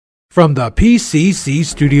From the PCC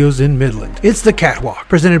studios in Midland, it's The Catwalk,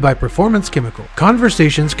 presented by Performance Chemical.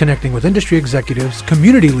 Conversations connecting with industry executives,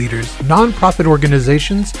 community leaders, nonprofit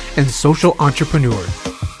organizations, and social entrepreneurs.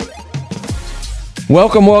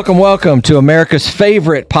 Welcome to America's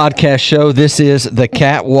favorite podcast show. This is The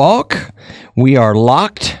Catwalk. We are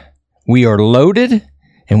locked, we are loaded,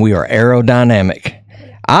 and we are aerodynamic.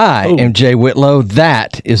 I am Jay Whitlow.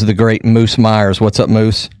 That is the great Moose Myers. What's up,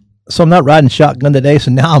 Moose? So I'm not riding shotgun today,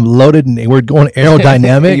 so now I'm loaded and we're going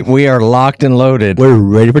aerodynamic. We are locked and loaded. We're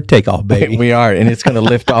ready for takeoff, baby. We are, and it's going to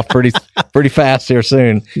lift off pretty fast here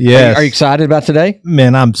soon. Yes. Are you excited about today?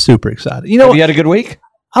 Man, I'm super excited. You know, Have you had a good week?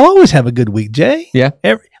 I always have a good week, Jay. Yeah.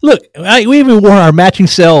 Look, we even wore our matching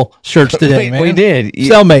cell shirts today, man. We did.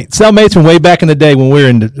 Cellmates from way back in the day when we were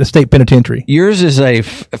in the state penitentiary. Yours is a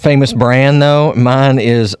famous brand, though. Mine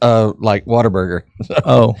is like Whataburger.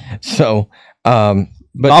 Oh. So,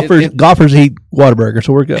 but golfers eat Whataburger,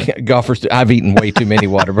 so we're good. Golfers, I've eaten way too many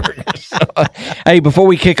Whataburgers. So, hey, before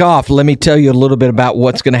we kick off, let me tell you a little bit about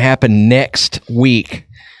what's going to happen next week.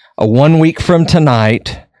 1 week from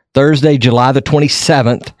tonight, Thursday, July the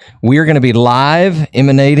 27th, we are going to be live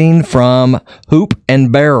emanating from Hoop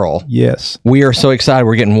and Barrel. Yes. We are so excited.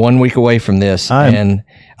 We're getting 1 week away from this.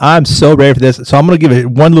 I'm so ready for this. So I'm going to give it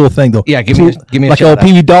one little thing, though. Yeah, give me like a old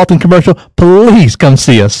Pee-wee Dalton commercial. Please come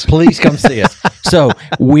see us. Please come see us. So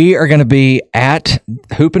we are going to be at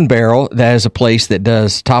Hoop and Barrel. That is a place that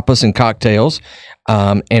does tapas and cocktails.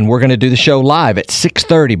 And we're going to do the show live at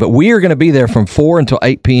 6:30. But we are going to be there from 4 until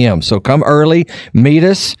 8 p.m. So come early, meet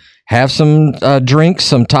us, have some drinks,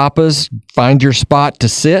 some tapas, find your spot to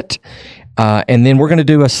sit. And then we're going to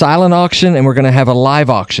do a silent auction and we're going to have a live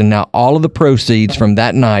auction. Now, all of the proceeds from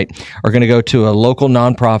that night are going to go to a local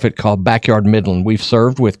nonprofit called Backyard Midland. We've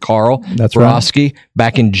served with Carl Borowski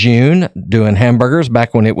back in June doing hamburgers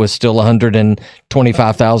back when it was still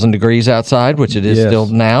 125,000 degrees outside, which it is still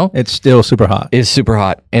now. It's still super hot. It's super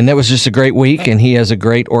hot. And that was just a great week, and he has a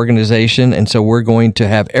great organization. And so we're going to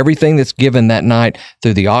have everything that's given that night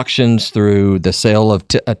through the auctions, through the sale of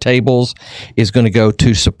tables, is going to go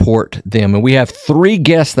to support them. And we have 3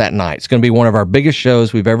 guests that night. It's going to be one of our biggest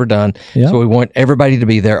shows we've ever done. Yep. So we want everybody to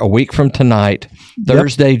be there a week from tonight,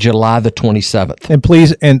 Thursday, July the 27th. And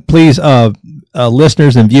please,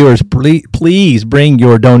 listeners and viewers, please bring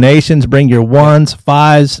your donations, bring your ones,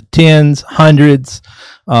 fives, tens, hundreds,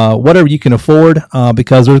 whatever you can afford,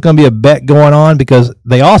 because there's going to be a bet going on, because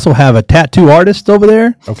they also have a tattoo artist over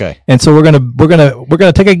there. Okay. And so we're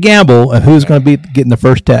gonna take a gamble of who's going to be getting the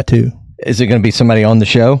first tattoo. Is it going to be somebody on the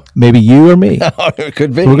show? Maybe you or me. It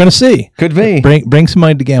could be. So we're going to see. Could be. Bring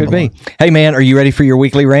somebody to gamble. Could be. Hey, man, are you ready for your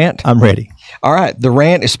weekly rant? I'm ready. All right. The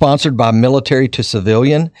rant is sponsored by Military to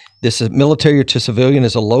Civilian. This is Military to Civilian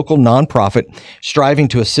is a local nonprofit striving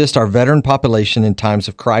to assist our veteran population in times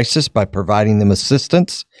of crisis by providing them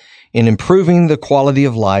assistance in improving the quality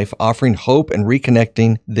of life, offering hope, and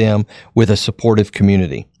reconnecting them with a supportive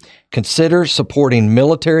community. Consider supporting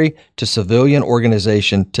Military to Civilian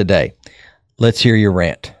organization today. Let's hear your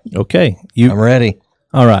rant. Okay. I'm ready.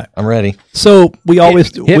 All right. I'm ready. So we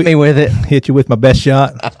always hit me with it. Hit you with my best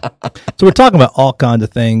shot. So we're talking about all kinds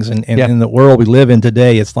of things, and in the world we live in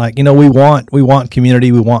today, it's like, we want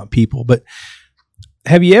community, we want people. But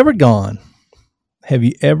have you ever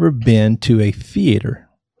been to a theater,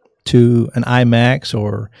 to an IMAX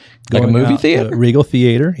or like a movie theater, Regal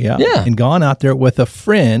Theater? Yeah. And gone out there with a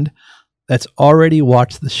friend that's already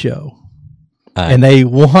watched the show. And they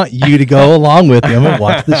want you to go along with them and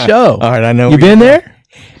watch the show. All right, I know. You been there?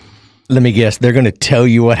 Let me guess. They're going to tell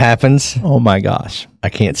you what happens. Oh, my gosh. I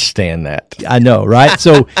can't stand that. I know, right?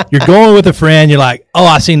 So you're going with a friend. You're like, oh,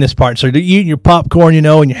 I seen this part. So you're eating your popcorn, and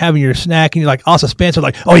you're having your snack, and you're like, all suspense.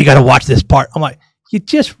 Like, oh, you got to watch this part. I'm like, you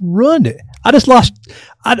just ruined it. I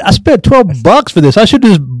spent $12 for this. I should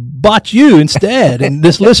just bought you instead and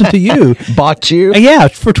just listen to you. Bought you? Yeah,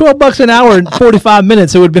 for $12 an hour and 45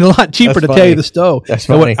 minutes, it would have been a lot cheaper to tell you the story. That's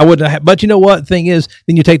funny. I wouldn't have. But you know what? The thing is,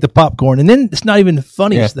 then you take the popcorn, and then it's not even the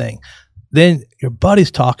funniest thing. Then your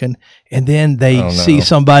buddy's talking, and then they see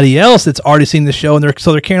somebody else that's already seen the show, and they're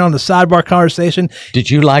carrying on the sidebar conversation.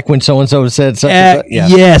 Did you like when so and so said such and such? Yeah.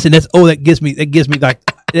 Yes, and that gives me like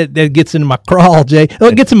that gets into my crawl, Jay. Oh,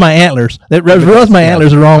 it gets in my antlers. That rubs my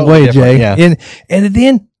antlers the wrong way, Jay. Yeah. And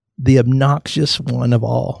then the obnoxious one of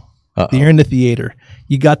all. You're in the theater.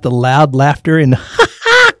 You got the loud laughter and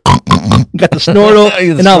you got the snortle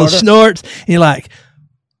and all the snorts. And you're like,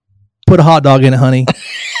 put a hot dog in it, honey.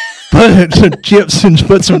 Put some chips and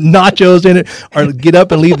put some nachos in it, or get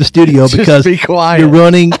up and leave the studio because be quiet. You're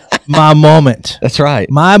running my moment. That's right.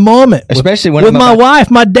 My moment. Especially when with I'm my about,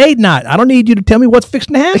 wife, my date night. I don't need you to tell me what's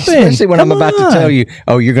fixing to happen. Especially when Come I'm about on. to tell you,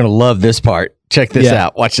 oh, you're going to love this part. Check this Yeah.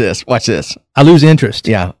 out. Watch this. Watch this. I lose interest.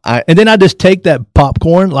 Yeah. And then I just take that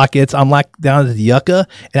popcorn I'm like down at the yucca,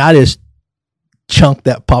 and I just chunk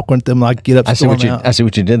that popcorn to them, like get up. I see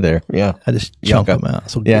what you did there. Yeah. I just chunk them out.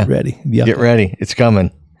 So Yeah. get ready. Yucca. Get ready. It's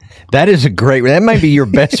coming. That is a great, that might be your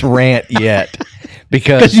best rant yet.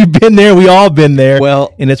 Because you've been there. We all been there.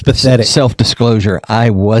 Well, and it's pathetic. Self-disclosure, I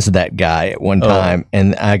was that guy at one time,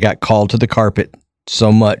 and I got called to the carpet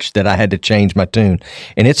so much that I had to change my tune.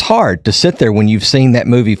 And it's hard to sit there when you've seen that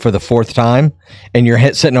movie for the fourth time, and you're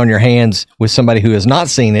sitting on your hands with somebody who has not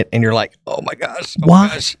seen it, and you're like, "Oh my gosh, why?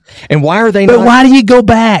 Gosh. And why are they? But not, why do you go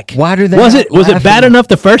back? Why do they? Was not it bad enough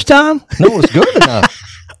the first time? No, it was good enough.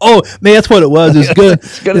 Oh man, that's what it was. It's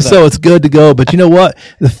good. So it's good to go. But you know what?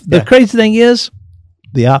 The crazy thing is,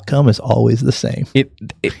 the outcome is always the same.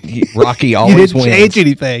 Rocky always you didn't wins. Change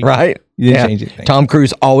anything, right? You didn't change anything. Tom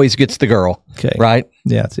Cruise always gets the girl. Okay, right?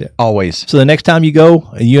 Yeah, that's it. Always. So the next time you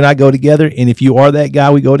go, you and I go together, and if you are that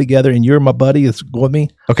guy, we go together, and you're my buddy that's go with me.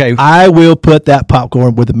 Okay, I will put that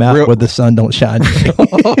popcorn with the mouth where the sun don't shine.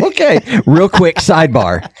 Okay, real quick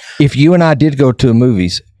sidebar: if you and I did go to the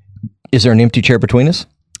movies, is there an empty chair between us?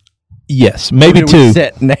 Yes, maybe two.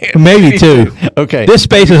 Maybe Maybe two. Okay. This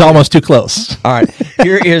space is almost too close. All right.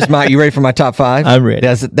 Here is you ready for my top five? I'm ready.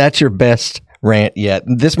 That's your best rant yet.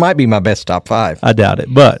 This might be my best top five. I doubt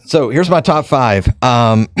it, but. So here's my top five.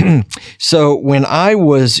 So when I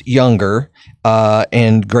was younger,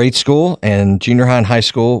 in grade school and junior high and high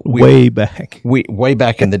school, way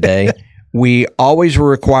back in the day, we always were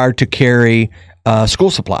required to carry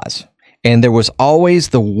school supplies. And there was always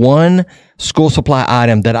the one school supply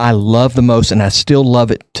item that I love the most, and I still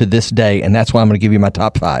love it to this day. And that's why I'm going to give you my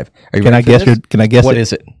top five. Are you ready for this? Can I guess What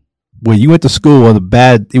is it? Well, you went to school with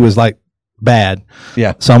it was like bad.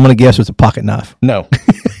 Yeah. So I'm going to guess it's a pocket knife. No.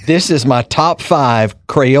 This is my top five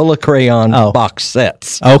Crayola crayon box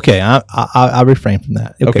sets. Okay. I refrain from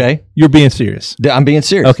that. Okay. You're being serious. I'm being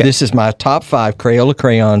serious. Okay. This is my top five Crayola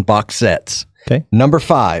crayon box sets. Okay. Number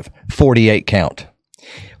 5, 48 count.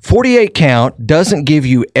 48 count doesn't give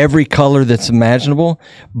you every color that's imaginable,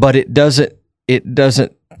 but it doesn't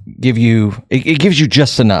give you, it gives you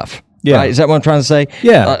just enough. Yeah. Right? Is that what I'm trying to say?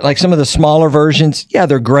 Yeah. Like some of the smaller versions, yeah,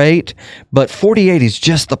 they're great, but 48 is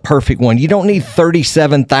just the perfect one. You don't need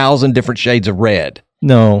 37,000 different shades of red.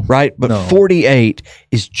 No. Right? But 48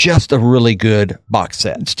 is just a really good box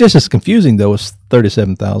set. It's just as confusing, though, as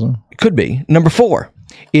 37,000. It could be. Number 4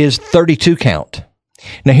 is 32 count.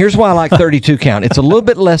 Now, here's why I like 32 count. It's a little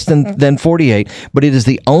bit less than 48, but it is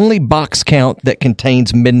the only box count that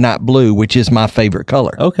contains midnight blue, which is my favorite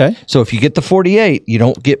color. Okay. So if you get the 48, you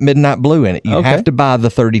don't get midnight blue in it. You have to buy the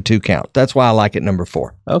 32 count. That's why I like it number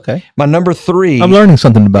 4. Okay. My number 3. I'm learning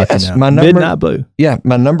something about you now. Midnight blue. Yeah.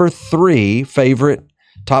 My number 3 favorite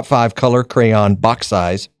top 5 color crayon box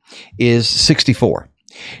size is 64.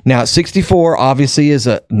 Now, 64 obviously is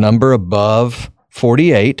a number above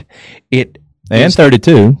 48. And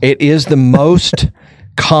 32. It is the most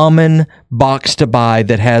common box to buy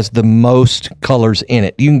that has the most colors in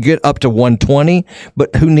it. You can get up to 120,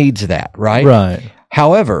 but who needs that, right? Right.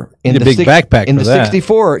 However, in the big backpack in for the that.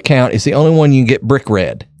 64 count, it's the only one you can get brick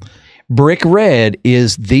red. Brick red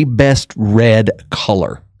is the best red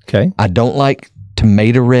color. Okay. I don't like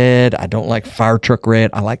tomato red. I don't like fire truck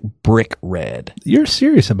red. I like brick red. You're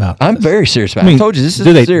serious about this. I'm very serious about it. I told you this is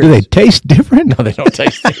serious. Do they taste different? No, they don't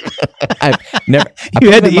taste different. I've never.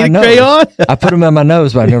 You had to eat crayon? I put them in my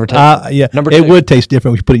nose, but I've never tasted yeah. Number 2. two. It would taste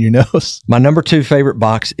different when you put it in your nose. My number 2 favorite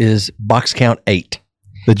box is box count 8.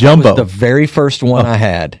 The jumbo. That was the very first one I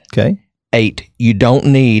had. Okay. 8. You don't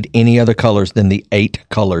need any other colors than the 8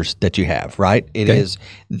 colors that you have, right? It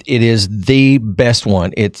is the best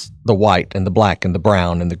one. It's the white and the black and the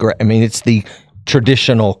brown and the gray. I mean, it's the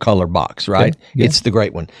traditional color box, right? Okay. Yeah. It's the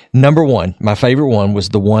great one. Number 1, my favorite one was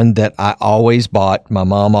the one that I always bought. My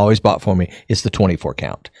mom always bought for me. It's the 24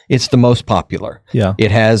 count. It's the most popular. Yeah.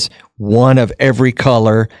 It has one of every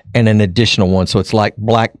color and an additional one. So it's like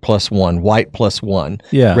black plus 1, white plus 1,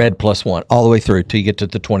 red plus 1, all the way through till you get to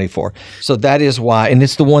the 24. So that is why, and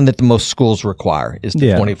it's the one that the most schools require is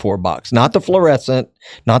the 24 box, not the fluorescent,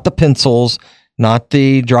 not the pencils, not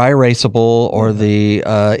the dry erasable or the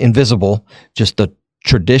invisible, just the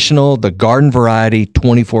traditional, the garden variety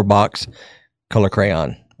 24 box color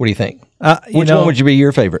crayon. What do you think? Which one would be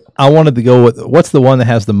your favorite? I wanted to go with, what's the one that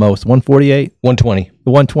has the most? 148? 120. The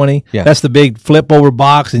 120? Yeah. That's the big flip over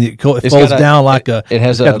box and it folds down like it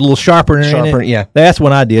has got a little sharpener in it. Yeah. That's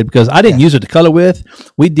what I did because I didn't use it to color with.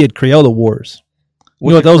 We did Crayola Wars. You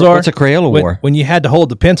know what those are? What's a Crayola war? When you had to hold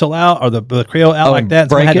the pencil out or the Crayola out like that,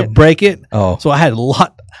 so I had to break it. Oh. So I had a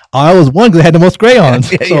lot. I always won because I had the most crayons.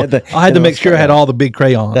 So I had to make sure I had all the big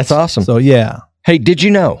crayons. That's awesome. So, yeah. Hey, did you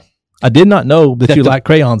know? I did not know that you like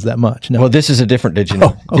crayons that much. No. Well, this is a different did you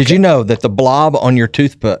know. Oh, okay. Did you know that the blob on your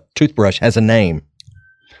toothbrush has a name?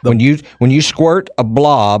 When you squirt a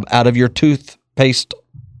blob out of your toothpaste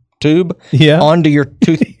tube onto your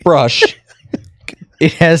toothbrush,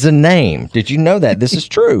 it has a name. Did you know that? This is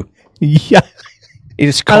true. Yeah.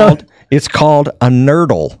 It's called a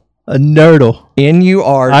nurdle. A nurdle.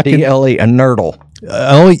 Nurdle. A nurdle.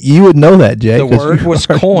 Only you would know that, Jay. The word was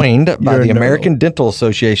coined by the American Dental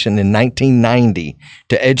Association in 1990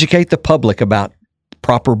 to educate the public about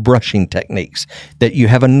proper brushing techniques, that you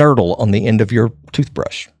have a nurdle on the end of your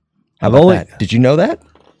toothbrush. How about that? Did you know that?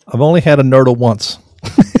 I've only had a nurdle once.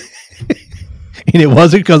 And it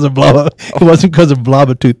wasn't because of blob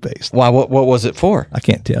of toothpaste. Why? What was it for? I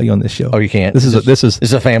can't tell you on this show. Oh, you can't. This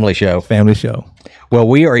is a family show. Family show. Well,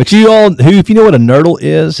 we are. But if you know what a nurdle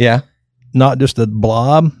is, yeah, not just a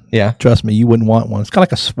blob. Yeah, trust me, you wouldn't want one. It's kind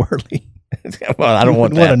of like a swirly. Well, I don't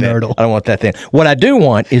want that. A nurdle. I don't want that thing. What I do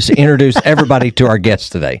want is to introduce everybody to our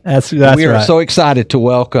guest today. That's we are so excited to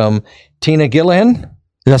welcome Tina Gillihan.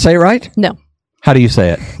 Did I say it right? No. How do you say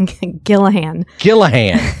it? Gillihan.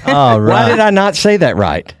 Gillihan. All right. Why did I not say that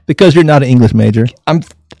right? Because you're not an English major.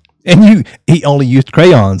 He only used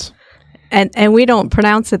crayons. And we don't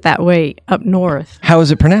pronounce it that way up north. How is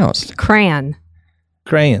it pronounced? Crayon.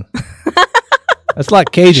 That's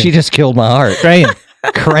like Cajun. She just killed my heart.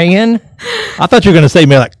 Crayon. I thought you were going to say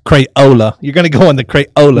maybe like Crayola. You're going to go into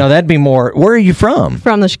Crayola. No, that'd be more. Where are you from?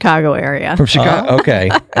 From the Chicago area. From Chicago. Okay.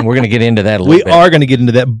 And we're going to get into that a little bit. We are going to get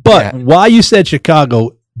into that. But while you said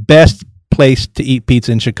Chicago, best place to eat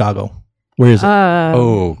pizza in Chicago. Where is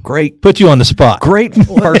it? Great. Put you on the spot. Great first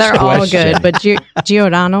question. They're all good, but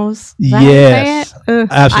Giordano's? Yes.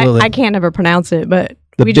 Absolutely. I can't ever pronounce it, but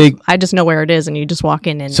I just know where it is, and you just walk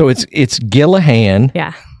in. So it's Gillihan.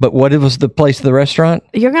 Yeah. But what was the place of the restaurant?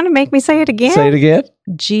 You're going to make me say it again? Say it again.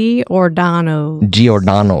 Giordano's.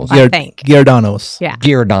 I think. Giordano's. Yeah.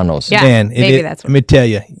 Giordano's. Yeah. Man, maybe that's what let me tell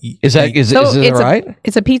you. Is it right?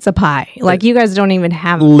 It's a pizza pie. Like, you guys don't even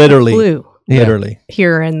have literally a clue. Literally.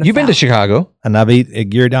 Here in the You've been to Chicago. And I've eaten at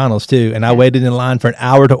Giordano's too. And I waited in line for an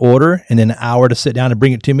hour to order and then an hour to sit down and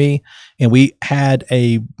bring it to me. And we had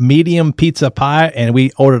a medium pizza pie and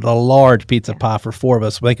we ordered a large pizza pie for 4 of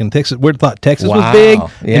us. We thought Texas was big.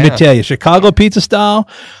 Yeah. Let me tell you, Chicago pizza style,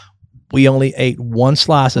 we only ate one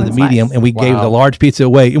slice of the medium and we gave the large pizza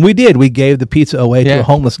away. And we did. We gave the pizza away to a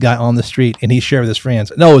homeless guy on the street and he shared with his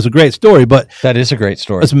friends. No, it was a great story, but that is a great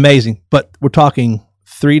story. It's amazing. But we're talking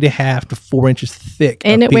 3.5 to 4 inches thick.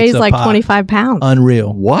 And it weighs like 25 pounds.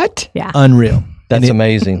 Unreal. What? Yeah. Unreal. That's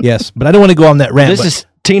amazing. Yes. But I don't want to go on that rant. This is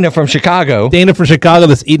Tina from Chicago. Tina from Chicago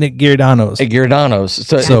that's eating at Giordano's. At Giordano's.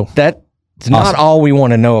 So that's not all we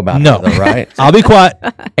want to know about her, though, right? I'll be quiet.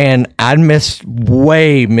 And I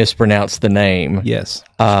mispronounced the name. Yes.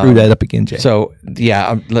 Screw that up again, Jay. So,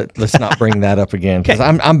 yeah, let's not bring that up again because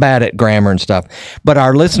I'm bad at grammar and stuff. But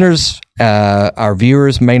our listeners, our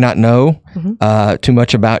viewers may not know too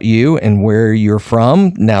much about you and where you're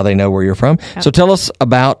from. Now they know where you're from. Yep. So tell us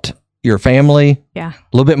about your family, a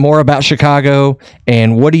little bit more about Chicago,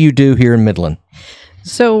 and what do you do here in Midland?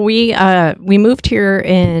 So we moved here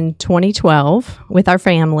in 2012 with our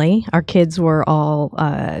family. Our kids were all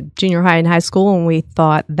junior high and high school, and we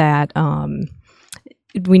thought that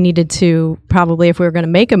we needed to probably, if we were going to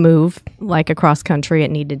make a move like across country, it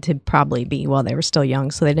needed to probably be while they were still young,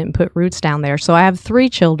 so they didn't put roots down there. So I have 3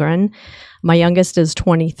 children. My youngest is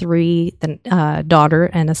 23, the daughter,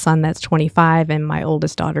 and a son that's 25, and my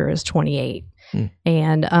oldest daughter is 28.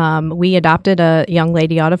 And we adopted a young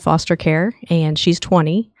lady out of foster care, and she's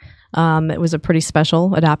 20. It was a pretty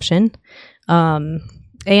special adoption.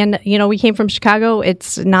 And, we came from Chicago.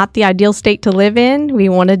 It's not the ideal state to live in.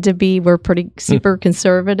 We're pretty super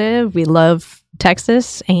conservative. We love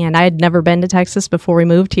Texas, and I had never been to Texas before we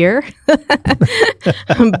moved here.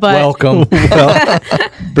 But welcome. Well,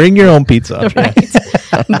 bring your own pizza. Right.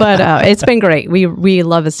 But it's been great. We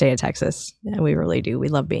love the state of Texas. We really do. We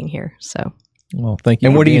love being here. So. Well, thank you.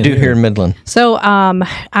 And what do you do here in Midland? So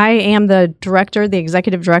I am the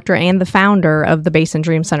executive director, and the founder of the Basin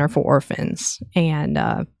Dream Center for Orphans. And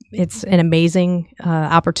it's an amazing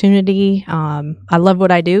opportunity. I love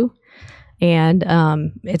what I do, and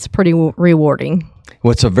it's pretty rewarding.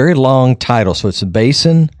 Well, it's a very long title. So it's the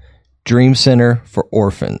Basin Dream Center for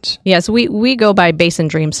Orphans. Yes, we go by Basin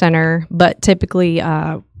Dream Center, but typically,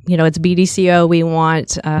 it's BDCO. We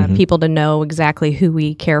want people to know exactly who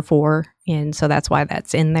we care for and so that's why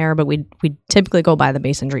that's in there. But we typically go by the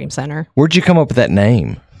Basin Dream Center. Where'd you come up with that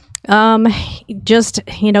name? Just,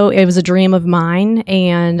 it was a dream of mine,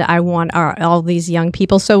 and I want all these young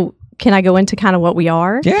people. So can I go into kind of what we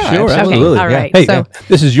are? Yeah, sure, absolutely. absolutely. All right. Hey, So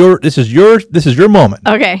this is your moment.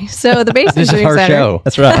 okay. So the Basin This is Dream our Center show.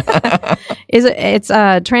 That's right. it's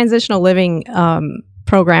a transitional living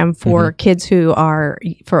program for kids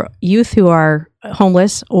for youth who are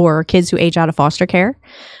homeless or kids who age out of foster care.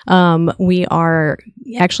 We are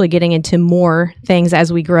actually getting into more things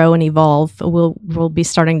as we grow and evolve. We'll be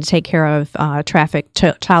starting to take care of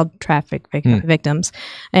child traffic victims,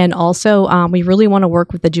 and also we really want to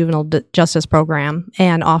work with the juvenile justice program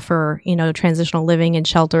and offer transitional living and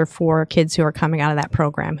shelter for kids who are coming out of that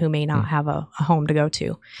program who may not have a home to go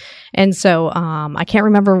to. And so I can't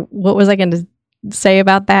remember what was I going to say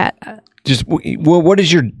about that. Just what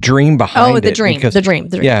is your dream behind it? The dream.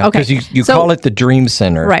 Yeah, okay. Because you call it the Dream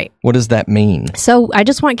Center, right? What does that mean? So I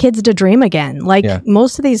just want kids to dream again.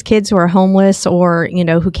 Most of these kids who are homeless or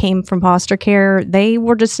who came from foster care, they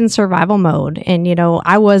were just in survival mode, and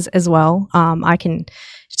I was as well. I can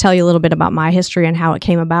tell you a little bit about my history and how it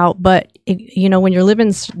came about. But, when you're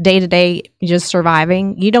living day to day, just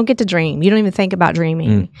surviving, you don't get to dream. You don't even think about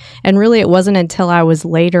dreaming. And really, it wasn't until I was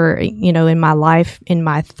later, in my life, in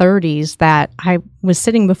my 30s, that I was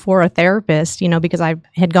sitting before a therapist, because I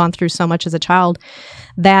had gone through so much as a child,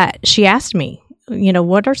 that she asked me,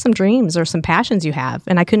 what are some dreams or some passions you have?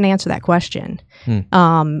 And I couldn't answer that question.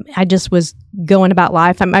 I just was going about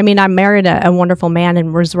life. I married a wonderful man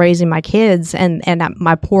and was raising my kids, and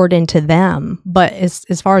I poured into them. But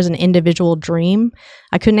as far as an individual dream,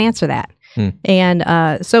 I couldn't answer that.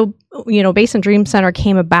 And so, Basin Dream Center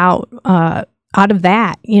came about out of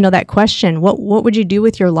that, that question, what would you do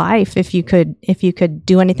with your life if you could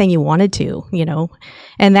do anything you wanted to,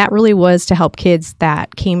 and that really was to help kids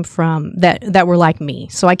that came from that were like me.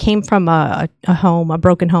 So I came from a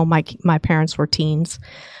broken home. My parents were teens.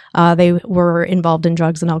 They were involved in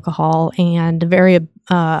drugs and alcohol and very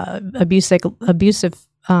abusive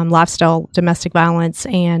lifestyle, domestic violence,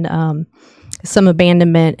 and some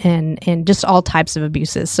abandonment and just all types of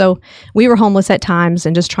abuses. So we were homeless at times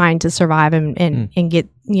and just trying to survive and get,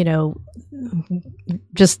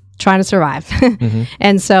 just trying to survive.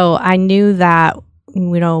 And so I knew that,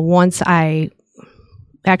 once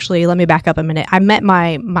actually, let me back up a minute. I met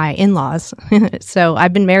my in-laws. So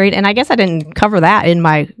I've been married, and I guess I didn't cover that in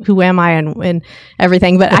my who am I and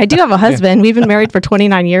everything, but I do have a husband. We've been married for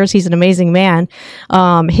 29 years. He's an amazing man.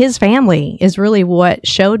 His family is really what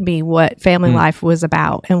showed me what family life was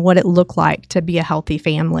about and what it looked like to be a healthy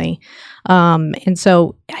family. And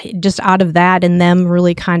so just out of that and them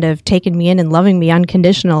really kind of taking me in and loving me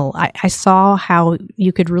unconditional, I saw how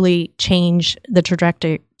you could really change the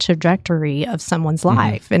trajectory of someone's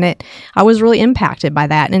life. And I was really impacted by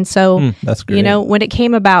that. And so, that's great. When it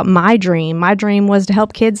came about my dream was to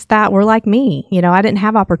help kids that were like me. I didn't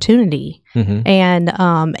have opportunity. And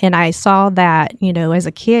I saw that, as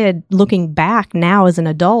a kid, looking back now as an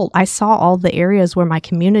adult, I saw all the areas where my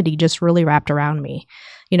community just really wrapped around me.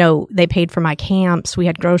 They paid for my camps. We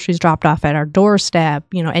had groceries dropped off at our doorstep.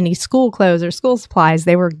 Any school clothes or school supplies,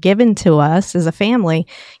 they were given to us as a family.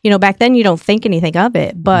 Back then you don't think anything of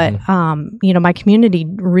it, but, my community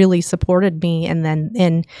really supported me.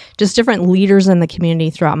 And just different leaders in the community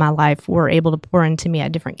throughout my life were able to pour into me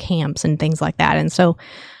at different camps and things like that. And so,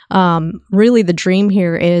 really the dream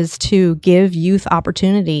here is to give youth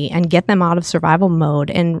opportunity and get them out of survival mode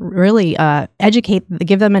and really,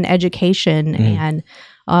 give them an education and,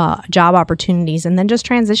 job opportunities, and then just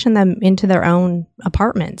transition them into their own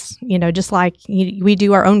apartments, just like we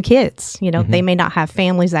do our own kids. They may not have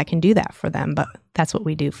families that can do that for them, but that's what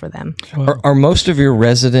we do for them. Are most of your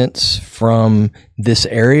residents from this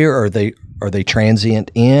area, or are they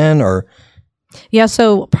transient in, or? Yeah,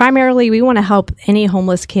 so primarily we want to help any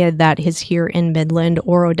homeless kid that is here in Midland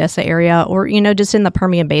or Odessa area or, just in the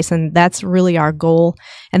Permian Basin. That's really our goal.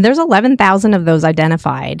 And there's 11,000 of those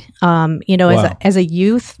identified. Wow. As a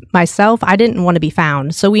youth, myself, I didn't want to be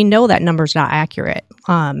found. So we know that number's not accurate.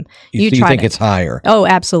 You think it's higher? Oh,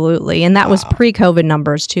 absolutely. And that was pre-COVID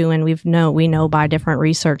numbers too. And we know by different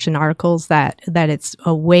research and articles that it's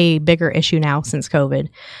a way bigger issue now since COVID.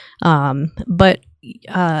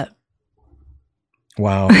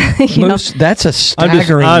 Wow, that's a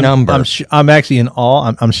staggering number. I'm actually in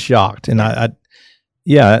awe. I'm shocked, and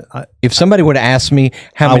if somebody would ask me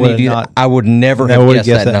how many do you, I would never have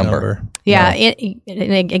guessed that number. Yeah,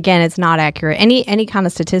 no. Again, it's not accurate. Any kind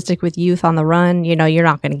of statistic with youth on the run, you're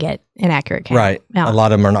not going to get an accurate count. Right. No. A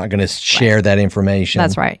lot of them are not going to share that information.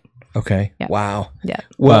 That's right. Okay. Yep. Wow. Yeah.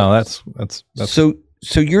 Well, that's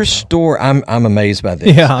So your story, I'm amazed by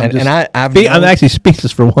this. Yeah, I'm actually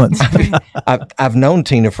speechless for once. I've known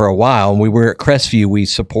Tina for a while, and we were at Crestview. We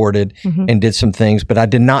supported and did some things, but I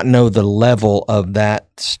did not know the level of that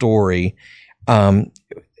story. A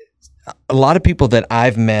lot of people that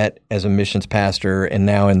I've met as a missions pastor, and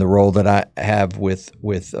now in the role that I have with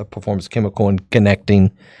Performance Chemical and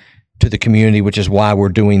connecting to the community, which is why we're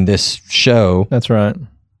doing this show. That's right.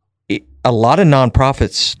 A lot of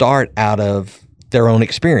nonprofits start out of their own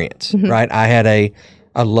experience, right? I had a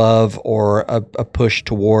love or a push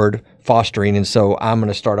toward fostering, and so I'm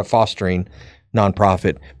going to start a fostering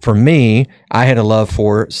nonprofit. For me, I had a love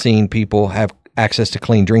for seeing people have access to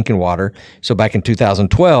clean drinking water. So back in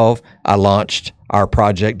 2012, I launched our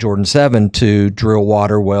project Jordan 7 to drill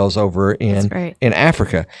water wells over in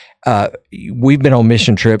Africa. We've been on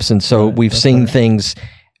mission trips, and so we've seen things.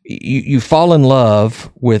 You fall in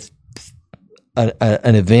love with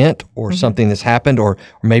an event or something that's happened, or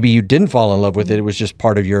maybe you didn't fall in love with it. It was just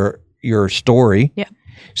part of your story. Yeah.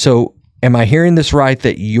 So am I hearing this right,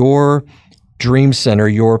 that your dream center,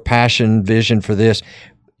 your passion, vision for this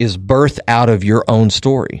is birthed out of your own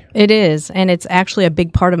story? It is. And it's actually a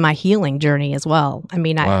big part of my healing journey as well. I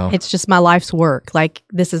mean, it's just my life's work. Like,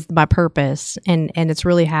 this is my purpose. And it's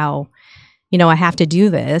really how, I have to do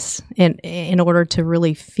this in order to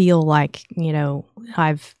really feel like,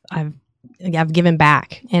 I've given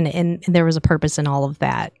back, and there was a purpose in all of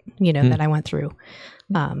that, that I went through.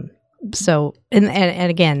 So, and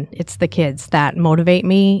again, it's the kids that motivate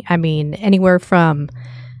me. I mean, anywhere from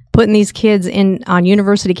putting these kids on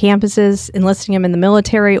university campuses, enlisting them in the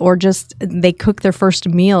military, or just they cook their first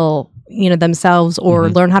meal, themselves, or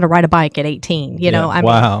learn how to ride a bike at 18.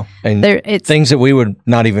 Wow. And it's things that we would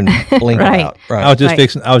not even blink about. Right. I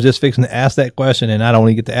was just fixing to ask that question, and I don't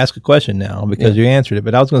even get to ask a question now because you answered it.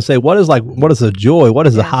 But I was going to say, what is the joy? What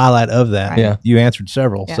is the highlight of that? Yeah. You answered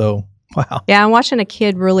several. Yeah. So, wow. Yeah. I'm watching a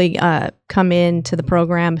kid really come into the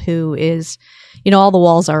program who is, all the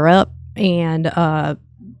walls are up, and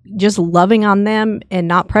just loving on them and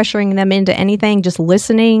not pressuring them into anything, just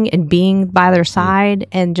listening and being by their side,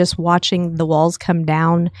 and just watching the walls come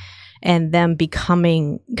down and them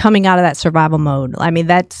coming out of that survival mode. I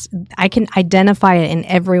mean, I can identify it in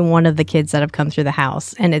every one of the kids that have come through the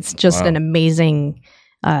house, and it's just an amazing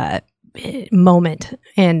moment,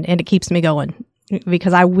 and it keeps me going,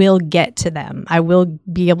 because I will get to them. I will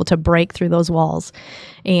be able to break through those walls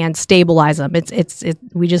and stabilize them.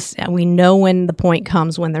 We know when the point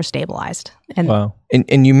comes when they're stabilized. And wow.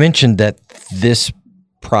 And you mentioned that this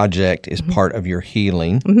project is part of your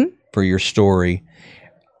healing for your story.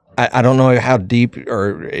 I don't know how deep,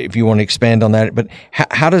 or if you want to expand on that, but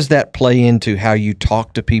how does that play into how you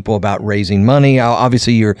talk to people about raising money?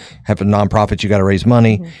 Obviously, you have a nonprofit, you got to raise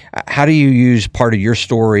money. How do you use part of your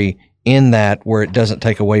story in that where it doesn't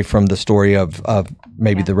take away from the story of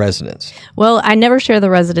maybe the residents? Well, I never share the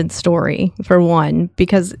residents' story, for one,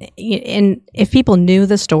 because if people knew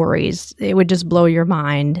the stories, it would just blow your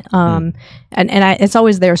mind. It's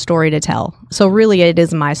always their story to tell. So really, it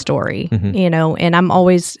is my story, and I'm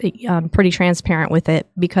always pretty transparent with it,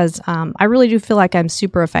 because I really do feel like I'm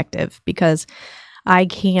super effective, because I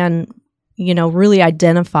can really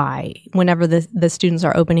identify whenever the students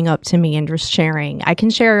are opening up to me and just sharing. I can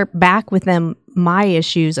share back with them my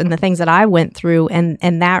issues and the things that I went through,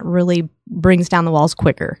 and that really brings down the walls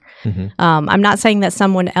quicker. I'm not saying that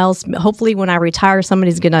someone else, hopefully when I retire,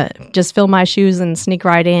 somebody's going to just fill my shoes and sneak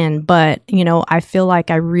right in. But, I feel like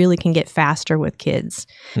I really can get faster with kids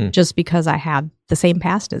just because I have the same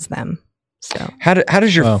past as them. So how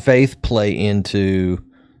does your faith play into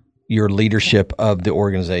your leadership of the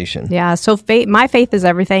organization? Yeah, so my faith is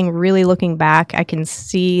everything. Really looking back, I can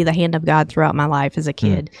see the hand of God throughout my life as a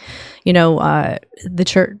kid. The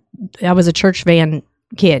church, I was a church van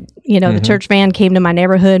kid. The church van came to my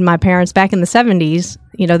neighborhood. My parents, back in the 70s,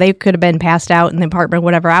 they could have been passed out in the apartment,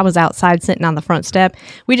 whatever. I was outside sitting on the front step.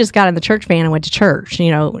 We just got in the church van and went to church.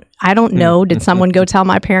 I don't know. Did someone go tell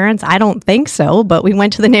my parents? I don't think so, but we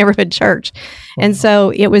went to the neighborhood church. And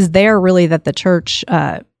so it was there really that the church,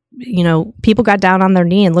 people got down on their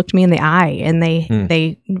knee and looked me in the eye, and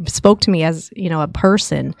they spoke to me as, a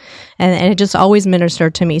person, and it just always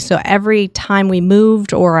ministered to me. So every time we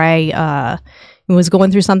moved, or I was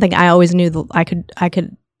going through something, I always knew I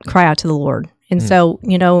could cry out to the Lord. And so,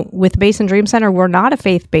 with Basin Dream Center, we're not a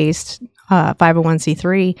faith-based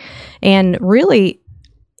 501c3, and really,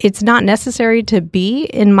 it's not necessary to be,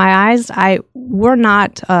 in my eyes. We're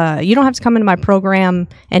not, you don't have to come into my program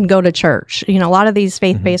and go to church. A lot of these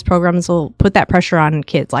faith-based programs will put that pressure on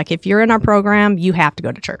kids. Like, if you're in our program, you have to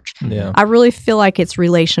go to church. Yeah. I really feel like it's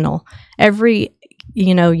relational. Every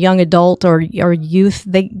young adult or youth,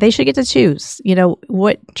 they should get to choose,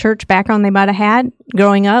 what church background they might have had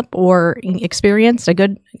growing up or experienced a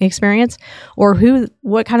good experience, or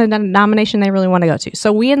what kind of denomination they really want to go to.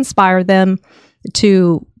 So we inspire them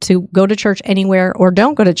to go to church anywhere or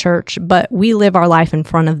don't go to church, but we live our life in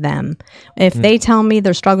front of them. If they tell me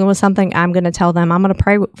they're struggling with something, I'm going to tell them, I'm going to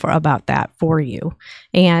pray about that for you.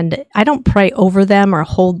 And I don't pray over them or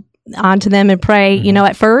hold onto them and pray,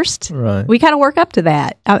 at first. Right. We kind of work up to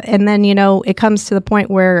that. And then, it comes to the point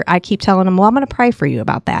where I keep telling them, well, I'm going to pray for you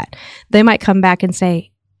about that. They might come back and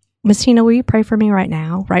say, Miss Tina, will you pray for me right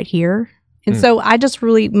now, right here? And so I just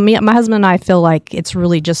my husband and I feel like it's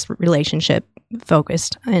really just relationship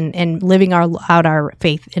focused and living out our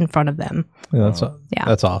faith in front of them. Yeah,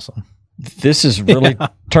 that's awesome. This is really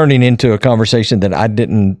turning into a conversation that I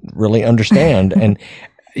didn't really understand. And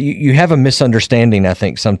you have a misunderstanding, I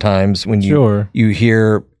think, sometimes when you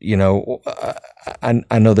hear,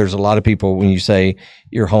 I know there's a lot of people when you say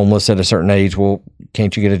you're homeless at a certain age, well,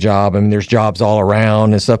 can't you get a job? I mean, there's jobs all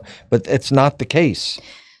around and stuff, but it's not the case.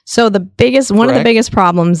 So one of the biggest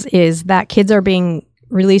problems is that kids are being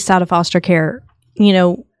released out of foster care,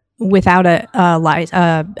 without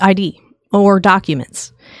a ID or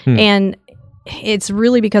documents. And it's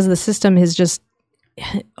really because the system is just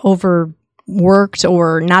overworked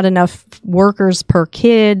or not enough workers per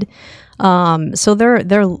kid. So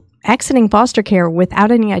they're exiting foster care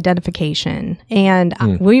without any identification. And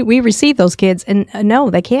we receive those kids and no,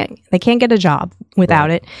 they can't get a job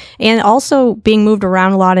without it. And also being moved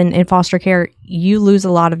around a lot in foster care, you lose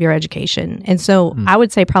a lot of your education. And so I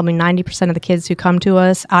would say probably 90% of the kids who come to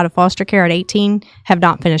us out of foster care at 18 have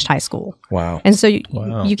not finished high school. Wow. And so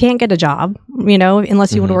you can't get a job,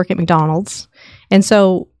 unless you want to work at McDonald's. And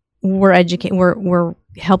so we're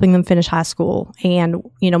helping them finish high school. And,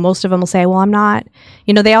 most of them will say, well, I'm not,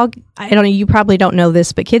 I don't know, you probably don't know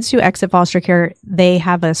this, but kids who exit foster care, they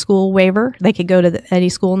have a school waiver. They could go to any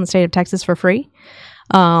school in the state of Texas for free.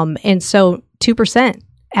 And so 2%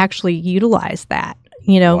 actually utilize that,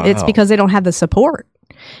 Wow. It's because they don't have the support.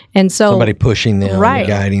 And so somebody pushing them, right,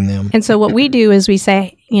 guiding them. And so what we do is we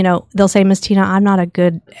say, they'll say, Miss Tina, I'm not a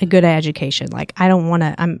good education. Like I don't want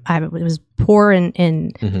to. I was poor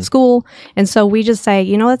in school, and so we just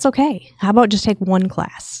say, that's okay. How about just take one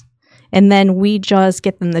class, and then we just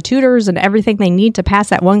get them the tutors and everything they need to pass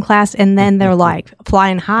that one class, and then they're like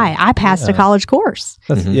flying high. I passed a college course.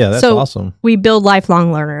 That's awesome. We build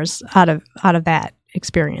lifelong learners out of that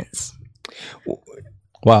experience.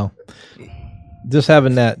 Wow. Just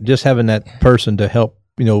having that person to help,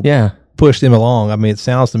 push them along. I mean, it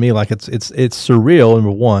sounds to me like it's surreal.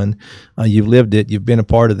 Number one, you've lived it, you've been a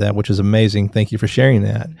part of that, which is amazing. Thank you for sharing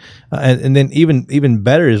that. And then even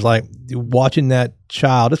better is like watching that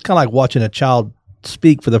child. It's kind of like watching a child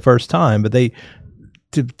speak for the first time, but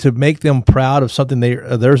to make them proud of something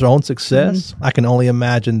their own success. I can only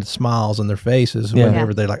imagine the smiles on their faces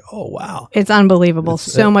whenever they're like, oh wow, it's unbelievable.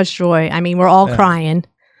 So much joy. I mean, we're all crying.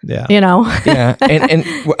 Yeah. Yeah. And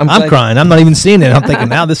I'm crying. I'm not even seeing it. I'm thinking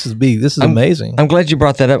now this is amazing. I'm glad you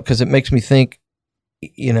brought that up because it makes me think,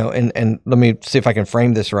 and let me see if I can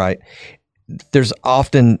frame this right. There's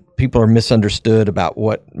often people are misunderstood about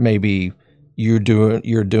what maybe you're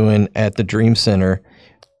doing at the Dream Center.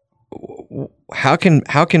 How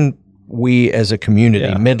can we as a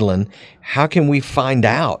community, Midland, how can we find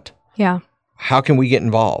out? Yeah. How can we get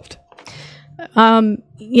involved?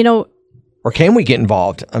 Or can we get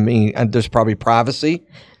involved? I mean, there's probably privacy.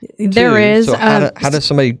 There is. So how does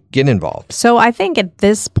somebody get involved? So I think at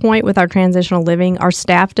this point with our transitional living, our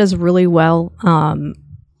staff does really well, on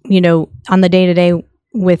the day-to-day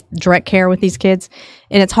with direct care with these kids.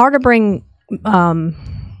 And it's hard to bring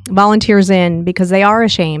volunteers in because they are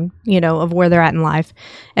ashamed, of where they're at in life.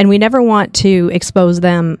 And we never want to expose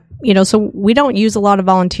them, so we don't use a lot of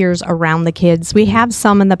volunteers around the kids. We have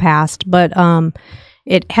some in the past, but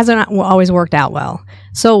it hasn't always worked out well.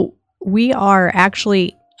 So we are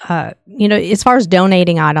actually, as far as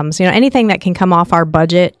donating items, anything that can come off our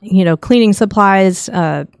budget, cleaning supplies,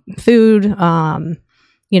 food,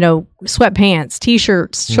 sweatpants,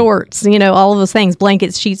 T-shirts, shorts, all of those things,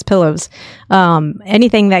 blankets, sheets, pillows,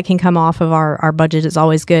 anything that can come off of our budget is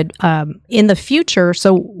always good. In the future,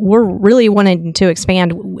 so we're really wanting to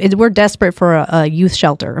expand. We're desperate for a youth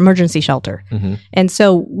shelter, emergency shelter. And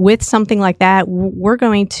so with something like that, we're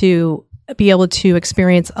going to be able to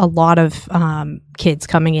experience a lot of kids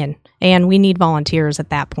coming in and we need volunteers at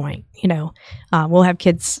that point. We'll have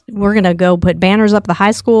kids. We're going to go put banners up at the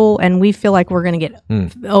high school, and we feel like we're going to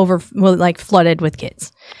get flooded with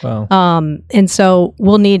kids. Wow. And so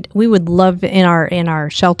we would love in our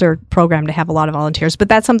shelter program to have a lot of volunteers, but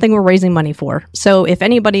that's something we're raising money for. So if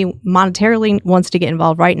anybody monetarily wants to get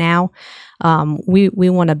involved right now, we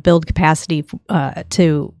want to build capacity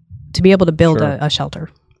to be able to build a shelter.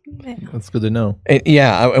 That's good to know.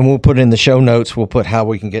 And we'll put in the show notes. We'll put how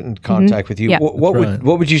we can get in contact with you. Yeah.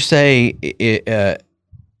 What would you say?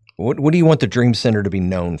 What do you want the Dream Center to be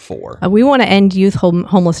known for? We want to end youth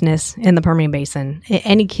homelessness in the Permian Basin.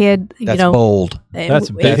 Any kid, That's bold.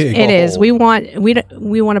 That's big. It is. We want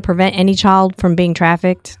to prevent any child from being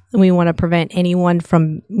trafficked. We want to prevent anyone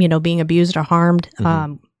from being abused or harmed.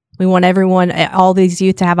 We want all these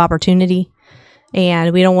youth to have opportunity,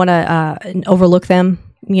 and we don't want to overlook them.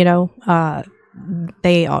 They're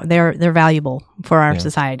valuable for our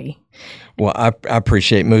society. Well, I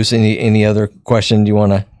appreciate Moose. Any other question you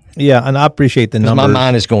want to? Yeah, and I appreciate the numbers. My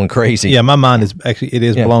mind is going crazy. Yeah, my mind is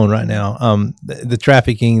actually blown right now. The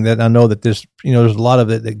trafficking that I know that there's a lot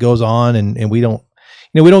of it that goes on, and we don't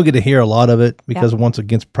get to hear a lot of it because once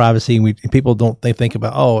against privacy, people they think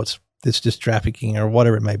about it's just trafficking or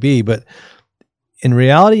whatever it may be, but in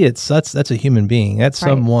reality, that's a human being. That's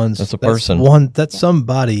right. That's a person. That's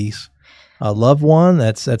somebody's loved one.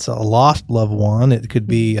 That's a lost loved one. It could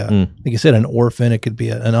be, like you said, an orphan. It could be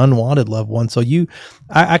an unwanted loved one. So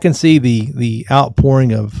I can see the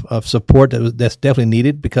outpouring of support that's definitely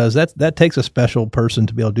needed, because that takes a special person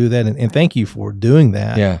to be able to do that. And thank you for doing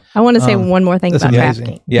that. Yeah. I want to say one more thing about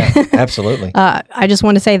trafficking. Yeah, absolutely. I just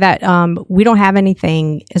want to say that we don't have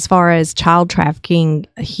anything as far as child trafficking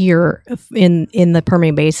here in the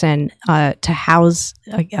Permian Basin to house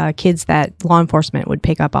kids that law enforcement would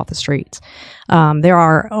pick up off the streets. There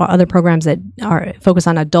are other programs that are focused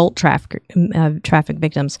on adult traffic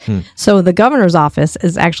victims. So the governor's office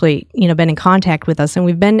has actually, been in contact with us, and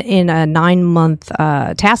we've been in a 9-month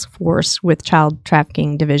task force with Child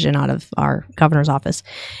Trafficking Division out of our governor's office.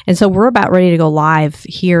 And so we're about ready to go live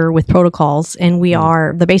here with protocols, and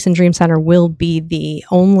the Basin Dream Center will be the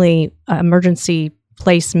only emergency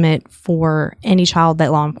placement for any child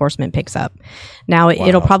that law enforcement picks up. Now,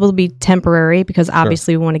 it'll probably be temporary because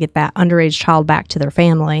obviously we want to get that underage child back to their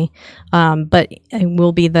family, but it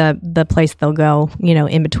will be the place they'll go,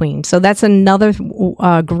 in between. So that's another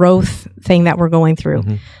growth thing that we're going through.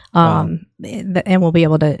 And we'll be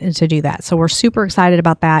able to do that. So we're super excited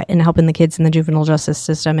about that and helping the kids in the juvenile justice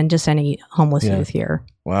system and just any homeless youth here.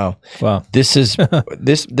 Wow. This is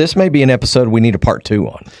this may be an episode we need a part 2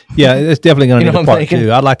 on. Yeah, it's definitely going to need a part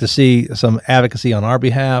 2. I'd like to see some advocacy on our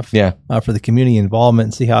behalf. Yeah. For the community involvement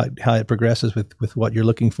and see how it progresses with what you're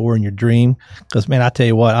looking for in your dream. Because man, I tell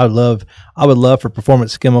you what, I would love for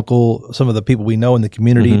Performance Chemical, some of the people we know in the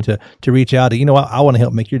community to reach out to. I want to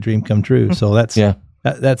help make your dream come true. So that's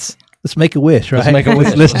let's make a wish, right? Let's make a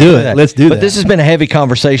wish. Let's do it. Let's do that. But this has been a heavy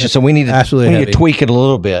conversation, so we need to tweak it a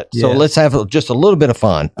little bit. Yeah. So let's have just a little bit of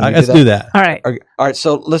fun. Let's do that. All right. All right.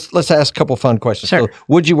 So let's ask a couple of fun questions. Sure. So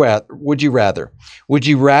would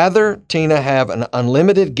you rather, Tina, have an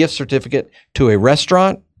unlimited gift certificate to a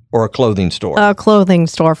restaurant or a clothing store? A clothing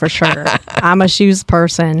store for sure. I'm a shoes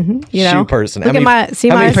person. Shoe person. Look at my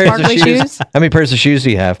sparkly shoes. How many pairs of shoes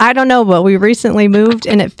do you have? I don't know, but we recently moved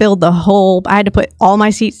and it filled the whole. I had to put all my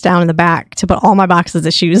seats down in the back to put all my boxes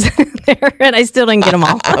of shoes there, and I still didn't get them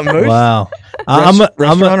all. Wow.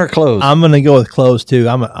 Restaurant or clothes? I'm going to go with clothes too.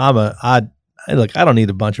 I don't need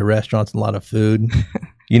a bunch of restaurants and a lot of food.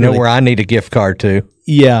 You know where I need a gift card to?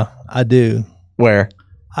 Yeah, I do. Where?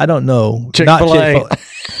 I don't know. Chick-fil-A. Not Chick-fil-A.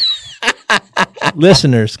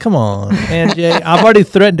 Listeners, come on, man, Jay. I've already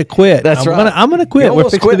threatened to quit. That's right. I'm gonna quit. We're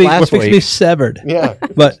fixing to be severed. Yeah.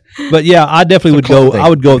 But yeah, I definitely would go. I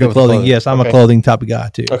would go with the clothing. Yes, I'm a clothing type of guy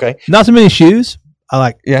too. Okay. Not so many shoes.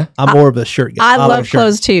 I'm more of a shirt guy. I love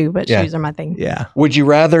clothes too, but shoes are my thing. Yeah. Would you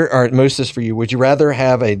rather, all right, Moose, this is for you. Would you rather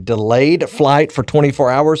have a delayed flight for 24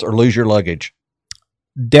 hours or lose your luggage?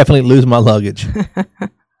 Definitely lose my luggage.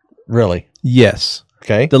 Really? Yes.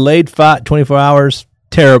 Okay. Delayed flight, 24 hours,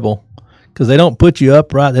 terrible. Because they don't put you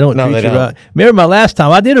up right. They don't treat you right. Remember my last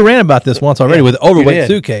time? I did a rant about this once already with an overweight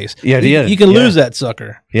suitcase. Yeah, you can lose that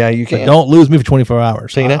sucker. Yeah, you can. But don't lose me for 24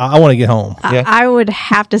 hours. I want to get home. I would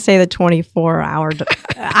have to say the 24-hour.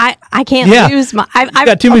 I can't lose my. I've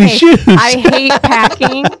got too many shoes. I hate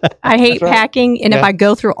packing. Packing, and if I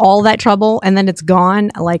go through all that trouble and then it's gone,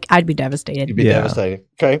 I'd be devastated. You'd be devastated.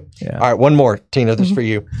 Okay. Yeah. All right, one more, Tina. This is for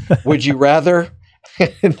you. Would you rather?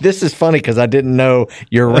 This is funny because I didn't know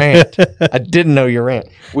your rant.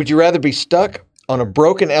 Would you rather be stuck on a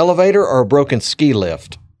broken elevator or a broken ski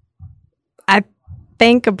lift? I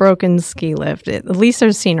think a broken ski lift. At least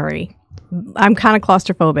there's scenery. I'm kind of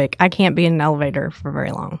claustrophobic. I can't be in an elevator for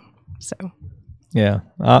very long. So. Yeah,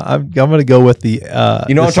 I'm going to go with the.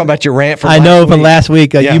 I'm talking about your rant from. I know from week. last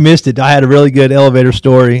week. You missed it. I had a really good elevator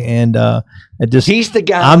story, and it just. He's the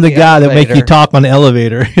guy. I'm the guy that make you talk on the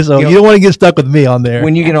elevator, so you don't want to get stuck with me on there.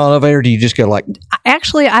 When you get on an elevator, do you just go like?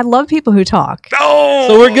 Actually, I love people who talk. Oh,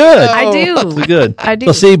 so we're good. I do. We're good. I do.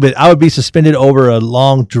 So see, but I would be suspended over a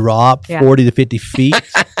long drop, 40 to 50 feet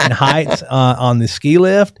in height on the ski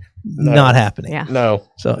lift. No. Not happening. Yeah. No.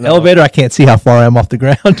 So elevator, I can't see how far I am off the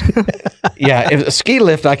ground. If a ski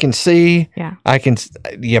lift, I can see. Yeah. I can.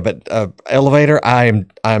 Yeah, but elevator, I'm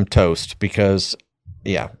toast because.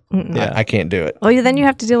 Yeah. I can't do it. Well, then you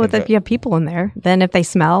have to deal with if you have people in there. Then if they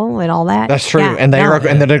smell and all that. That's true, and they're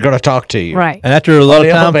going to talk to you, right? And after a lot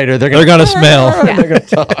of time, elevator, they're going to smell. They're going to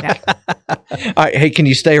talk. All right, hey, can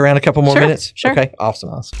you stay around a couple more minutes? Sure. Okay,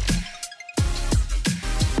 awesome.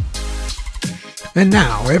 And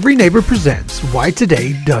now, Every Neighbor presents Why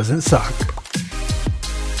Today Doesn't Suck.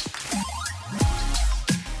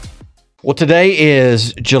 Well, today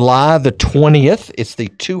is July the 20th. It's the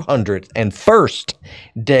 201st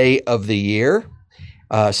day of the year.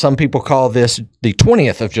 Some people call this the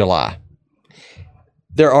 20th of July.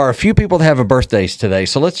 There are a few people that have birthdays today,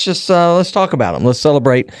 so let's just let's talk about them. Let's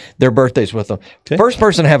celebrate their birthdays with them. Okay. First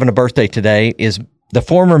person having a birthday today is the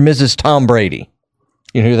former Mrs. Tom Brady.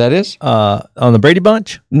 You know who that is? On the Brady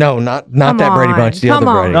Bunch? No, not that Brady Bunch. The other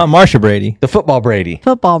Brady. Not Marsha Brady. The football Brady.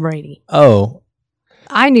 Football Brady. Oh.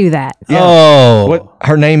 I knew that. Yeah. Oh.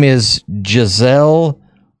 Her name is Giselle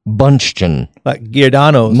Bunchkin. Like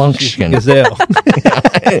Giordano's. Munchkin. Gazelle.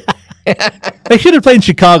 They should have played in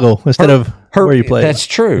Chicago instead of where you played. That's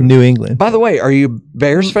true. New England. By the way, are you a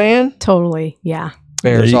Bears fan? Totally. Yeah.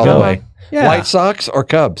 Bears all the way. Yeah. White Sox or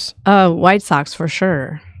Cubs? White Sox for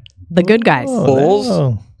sure. The good guys.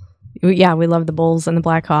 Bulls? Yeah, we love the Bulls and the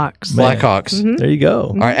Blackhawks. Blackhawks. Mm-hmm. There you go.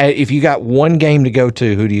 All right. If you got one game to go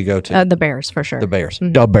to, who do you go to? The Bears for sure. The Bears.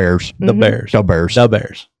 Mm-hmm. The Bears. The Bears. The Bears. The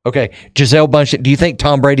Bears. Okay. Giselle Bunch. Do you think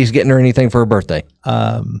Tom Brady's getting her anything for her birthday?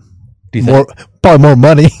 Do you think? Probably more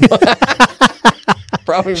money.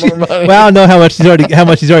 Probably more money. Well, I don't know how much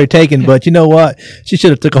he's already taken, but you know what? She should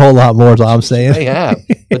have took a whole lot more. Is all I'm saying. They have.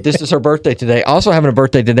 But this is her birthday today. Also having a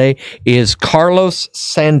birthday today is Carlos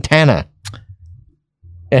Santana.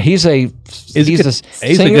 Yeah, he's a guitarist.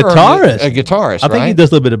 A guitarist, I think he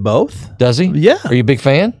does a little bit of both. Does he? Yeah. Are you a big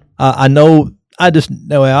fan? I know. I'm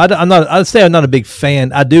not. I'd say I'm not a big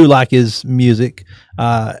fan. I do like his music.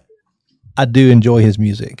 I do enjoy his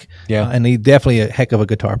music. Yeah, and he's definitely a heck of a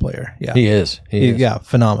guitar player. Yeah, he is. Yeah,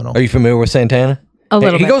 phenomenal. Are you familiar with Santana? A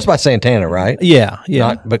little bit. He goes by Santana, right? Yeah.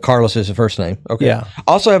 But Carlos is his first name. Okay. Yeah.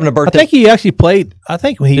 Also having a birthday. I think he actually played. I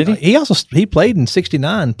think he played in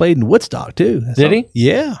 '69. Played in Woodstock too. Did he?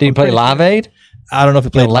 Yeah. Did he play Live Aid? I don't know if he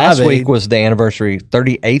played last Live week Aid. was the anniversary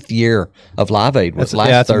 38th year of Live Aid. Was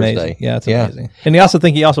last Thursday. Amazing. Yeah, that's amazing. And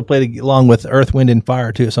he also played along with Earth, Wind, and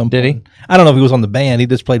Fire too. At some point. Did he? I don't know if he was on the band. He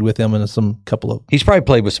just played with them in some couple of. He's probably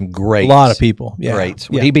played with some greats. A lot of people. Yeah. Greats.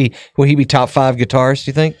 Would he be top 5 guitarist? Do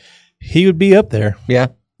you think? He would be up there. Yeah.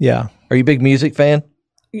 Yeah. Are you a big music fan?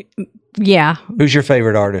 Yeah. Who's your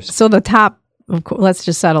favorite artist? So the top. Let's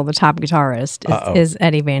just settle. The top guitarist is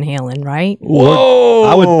Eddie Van Halen, right? Whoa!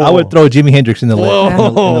 I would throw Jimi Hendrix in the loop.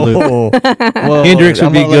 Whoa. Hendrix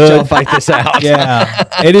would be good. Let y'all fight this out. Yeah,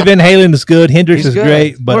 Eddie Van Halen is good. Hendrix is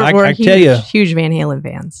great, but I tell you, huge Van Halen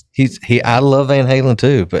fans. I love Van Halen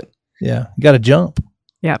too, but yeah, you got to jump.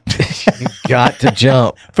 Yep, you got to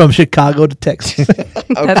jump from Chicago to Texas.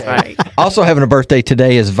 That's right. Also having a birthday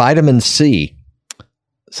today is Vitamin C.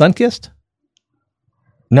 Sunkissed?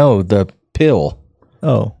 No, the pill.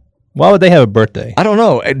 Oh, why would they have a birthday? I don't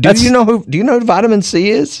know. Do you know who Vitamin C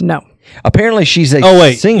is? No. Apparently she's a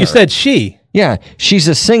singer. You said she. Yeah, she's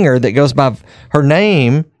a singer that goes by her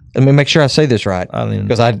name. Let me make sure I say this right. I don't even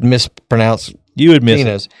because I mispronounce. You would miss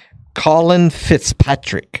Tina's. Colin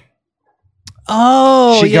Fitzpatrick.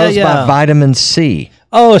 Oh, she goes by Vitamin C.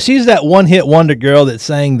 Oh, she's that one-hit wonder girl that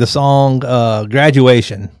sang the song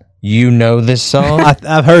 "Graduation." You know this song?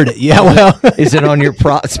 I've heard it. Yeah, well, is it on your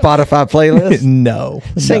Spotify playlist? No,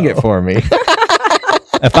 sing it for me.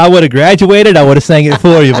 If I would have graduated, I would have sang it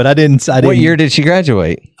for you, but I didn't. What year did she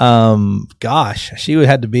graduate? Gosh, she would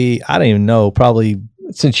have to be. I don't even know. Probably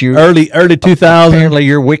since you early 2000. Apparently,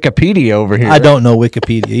 you're Wikipedia over here. I don't know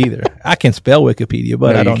Wikipedia either. I can spell Wikipedia,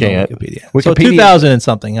 but I don't know Wikipedia. So 2000 and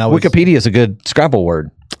something. Wikipedia is a good Scrabble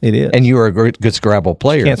word. It is. And you are a good Scrabble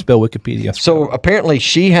player. Can't spell Wikipedia. So apparently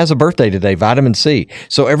she has a birthday today, Vitamin C.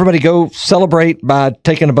 So everybody go celebrate by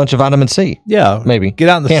taking a bunch of Vitamin C. Yeah. Maybe. Get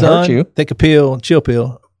out in the sun. Take a pill, chill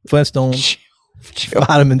pill. Flintstones,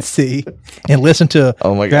 Vitamin C, and listen to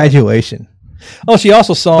Oh my God. Graduation. Oh, she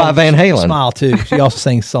also sang By Van Halen. Smile too. She also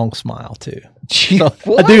sang song Smile too. Gee, I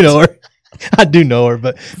what? do know her. I do know her,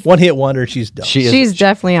 but one hit wonder, she's done. She's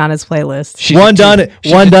definitely on his playlist. She's one done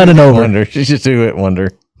and over. Wonder. She's a two-hit wonder.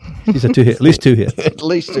 She's a at least two hits. At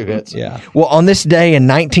least two hits. Yeah. Well, on this day in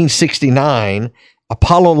 1969,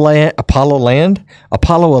 Apollo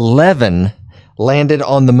 11 landed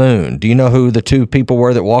on the moon. Do you know who the two people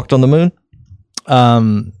were that walked on the moon? Are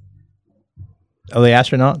they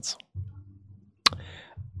astronauts?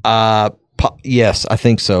 Yes, I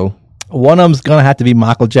think so. One of them's gonna have to be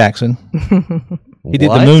Michael Jackson. He did the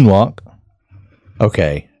What? moonwalk,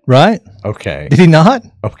 Okay. right? Okay. Did he not?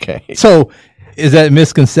 Okay. So, is that a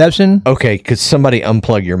misconception? Okay. Could somebody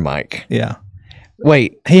unplug your mic? Yeah,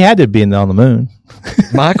 Wait, he had to be on the moon.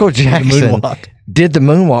 Michael Jackson moonwalk. did the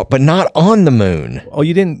moonwalk, but not on the moon. Oh,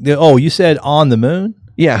 you didn't. Oh, you said on the moon.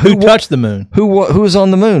 Yeah. Who touched the moon? Who was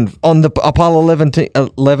on the moon? On the Apollo 11?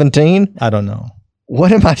 I don't know.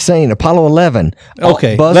 What am I saying? Apollo 11.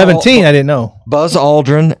 Okay, Buzz 11. I didn't know. Buzz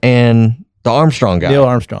Aldrin and the Armstrong guy. Neil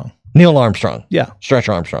Armstrong. Neil Armstrong. Yeah.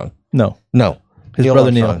 Stretcher Armstrong. No. No. His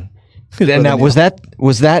brother Neil. His And now, brother Neil.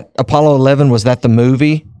 was that Apollo 11? Was that the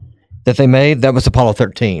movie that they made? That was Apollo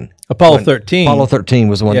 13. Apollo 13. Apollo 13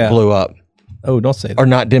 was the one that Yeah. blew up, Oh, don't say that. or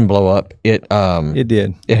not? Didn't blow up. It It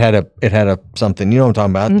did. had a something. You know what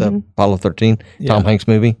I'm talking about? The Apollo 13 Tom Hanks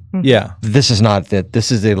movie. Yeah. This is not that.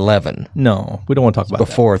 This is 11 No, we don't want to talk about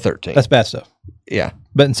before 13. that. That's bad stuff. Yeah.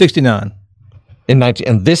 But in 69,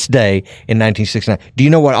 And this day in 1969. Do you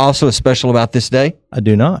know what also is special about this day? I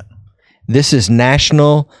do not. This is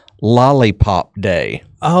National Lollipop Day.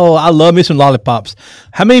 Oh, I love me some lollipops.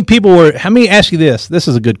 How many people were? How many? Ask you this. This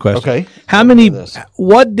is a good question. Okay. How many? this.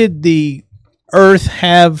 What did the Earth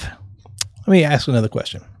have? Let me ask another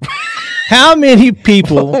question. How many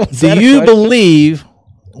people Was do that a you question? believe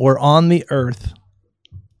were on the Earth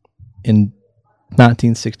in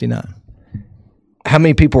 1969? How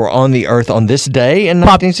many people were on the Earth on this day in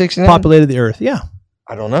 1969? Populated the Earth. Yeah,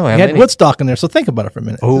 I don't know. How you had many? Woodstock in there. So think about it for a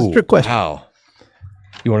minute. It's a trick question. Wow.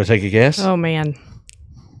 You want to take a guess? Oh man.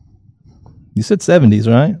 You said 70s,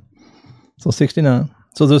 right? So 69.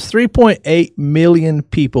 So there's 3.8 million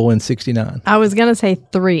people in 69. I was gonna say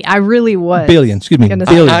 3. I really was. Billion, excuse me, Gonna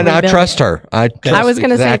say billion. I trust her. I was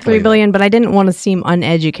gonna say exactly 3 billion, but I didn't want to seem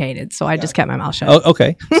uneducated, so I just kept my mouth shut. Oh,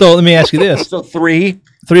 okay. So let me ask you this. So 3.8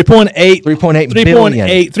 3.8 billion.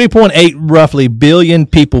 3.8 roughly billion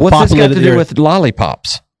people What's this got populated to the do Earth. with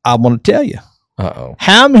lollipops? I want to tell you. Uh-oh.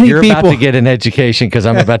 How many You're people about to get an education because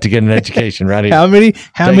I'm about to get an education right here. how many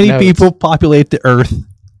Take many notes. people populate the Earth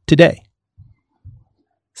today?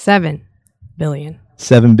 7 billion.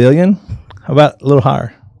 7 billion? How about a little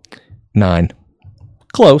higher? 9.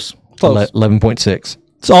 Close. 11.6.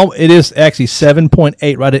 So it is actually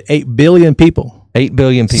 7.8, right at 8 billion people. 8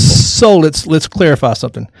 billion people. So let's clarify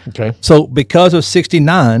something. Okay. So because of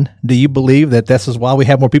 69, do you believe that this is why we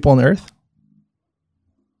have more people on the Earth?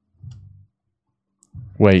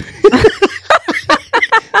 Wait.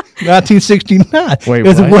 1969. Wait,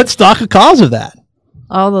 Is what? Woodstock a cause of that?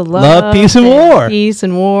 All the Love, peace, and war. Peace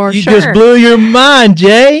and war. You sure. just blew your mind,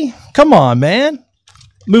 Jay. Come on, man.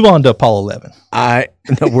 Move on to Apollo 11.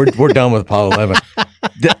 No, we're done with Apollo 11.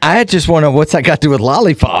 I just want to know what's that got to do with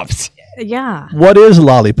lollipops? Yeah. What is a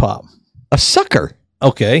lollipop? A sucker.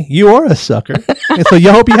 Okay, you are a sucker. And so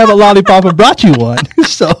you hope you have a lollipop and brought you one.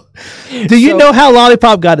 So, do you know how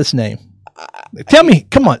lollipop got its name? Tell me.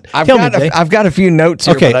 Come on. Tell me, Jay. I've got a few notes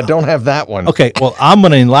here, Okay. but I don't have that one. Okay, well, I'm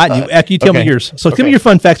going to enlighten you after you tell me okay. yours. So, give me Okay. your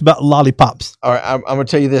fun facts about lollipops. All right, I'm going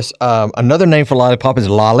to tell you this. Another name for lollipop is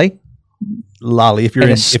lolly Lolly, if you're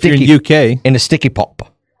And in a if you're in sticky- UK, and a sticky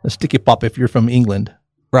pop. a sticky pop if you're from England.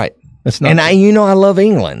 Right. That's not. And I love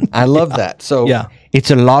England. I love that. So Yeah.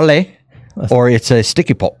 it's a lolly or it's a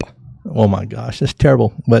sticky pop. Oh my gosh, that's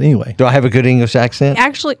terrible. But anyway, Do I have a good English accent?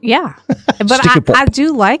 Actually, yeah. But Sticky pop. I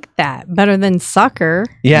do like that better than sucker,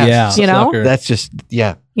 Yeah. You know? sucker. That's just,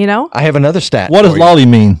 yeah. you know? I have another stat. What does for you. lolly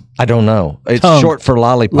mean? I don't know. It's Tongue. short for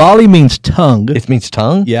lollipop. Lolly means tongue. It means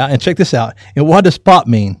tongue? Yeah, and check this out. And what does pop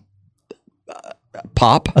mean?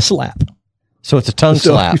 Pop? A slap. So it's a tongue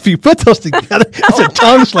So slap. if you put those together, it's a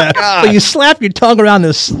tongue slap. So you slap your tongue around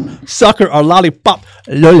this sucker or lollipop.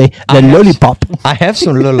 Lollipop. I have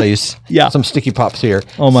some lollies. Yeah. Some sticky pops here.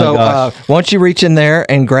 Oh, my so, gosh. Why don't you reach in there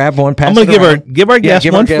and grab one, pass I'm going it to around. give our guest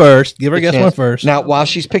give one our guest first. Give our a guest chance. one first. Now, while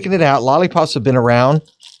she's picking it out, lollipops have been around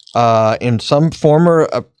in some form or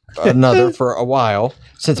another for a while,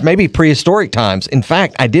 since maybe prehistoric times. In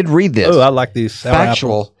fact, I did read this. Oh, I like these. Sour apple.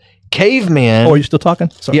 Factual. Cavemen. Oh, are you still talking?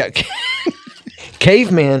 Sorry. Yeah.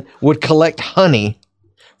 Cavemen would collect honey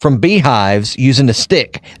from beehives using a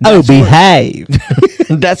stick. Behave.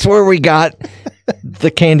 That's where we got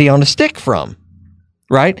the candy on a stick from,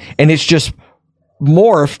 right? And it's just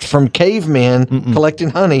morphed from cavemen collecting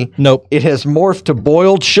honey. Nope. It has morphed to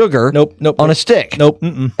boiled sugar. Nope. On a stick. Nope.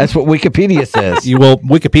 That's what Wikipedia says.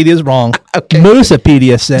 Wikipedia is wrong. Okay.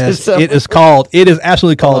 Moosepedia says it is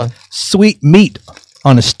absolutely called sweet meat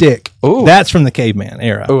on a stick. Ooh. That's from the caveman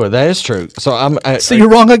era. Oh, that is true. So So you're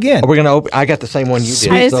wrong again. Are we going to open? I got the same one you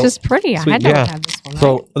did. It's so, just pretty. I don't have this one.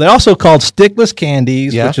 So They're also called stickless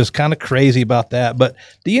candies, which is kind of crazy about that. But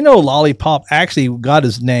do you know Lollipop actually got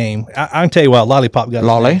his name? I can tell you what Lollipop got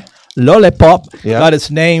his name. Lollipop got its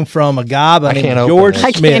name from a guy by the name of George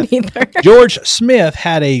Smith. I can't either. George Smith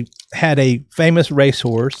had a famous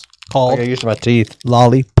racehorse called I use my teeth.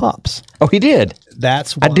 Lollipops. Oh, he did.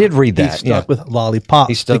 That's why I did read that. He stuck with Lollipops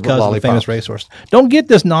He stuck with because of the Lollipops. famous racehorse. Don't get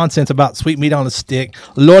this nonsense about sweet meat on a stick,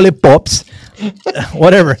 Lollipops,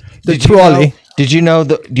 whatever. The trolley. Do you know what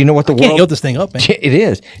the Can't world? yield this thing up, man. It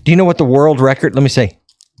is. Do you know what the world record? Let me see.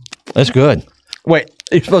 That's good. Wait,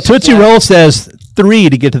 you're supposed to Tootsie Roll says 3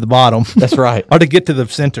 to get to the bottom. That's right. Or to get to the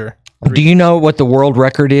center. Do you know what the world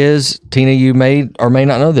record is? Tina, you may or may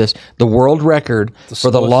not know this. The world record for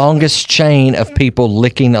the longest chain of people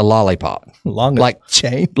licking a lollipop. Longest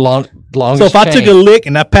chain. Longest So if I chain. took a lick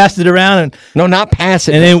and I passed it around and No, not pass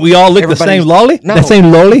it. then we all licked the same lolly? No. The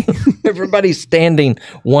same lolly? Everybody's standing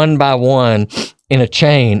one by one in a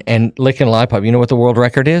chain and licking a lollipop. You know what the world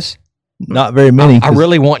record is? Not very many. I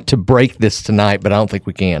really want to break this tonight, but I don't think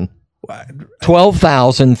we can.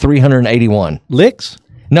 12,381. Licks?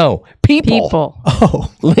 No, people Oh.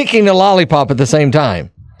 licking a lollipop at the same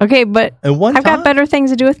time. Okay, but At one I've time? got better things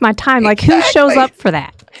to do with my time. Like, who shows up for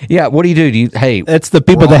that? Yeah, what do you do? Hey, That's the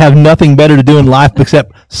people that have nothing better to do in life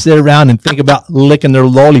except sit around and think about licking their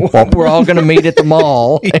lollipop. we're all going to meet at the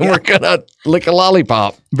mall and we're going to lick a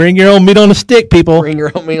lollipop. Bring your own meat on a stick, people. Bring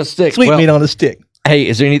your own meal stick. Sweet meat on a stick. Hey,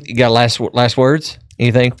 is there any? You got last words?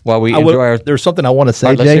 Anything while we enjoy our? There's something I want to say,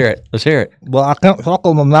 All right, let's Jay. hear it. Let's hear it. Well, I can't talk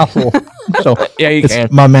on my mouth full. So Yeah, you can.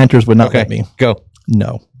 my mantras would not Okay, let me. go.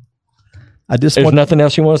 No. I just There's want nothing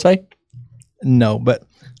else you want to say? no, but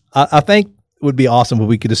I think it would be awesome if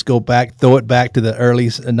we could just go back, throw it back to the early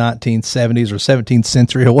 1970s or 17th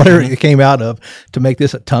century or whatever it came out of to make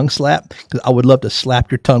this a tongue slap. Because I would love to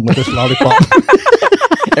slap your tongue with this lollipop.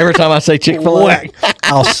 Every time I say Chick-fil-A. Whack.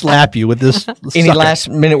 I'll slap you with this. Any sucker. last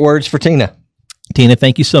minute words for Tina? Tina,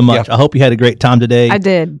 thank you so much. Yeah. I hope you had a great time today. I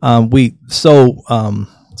did. We so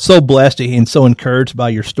blessed and so encouraged by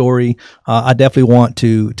your story. I definitely want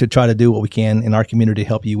to try to do what we can in our community to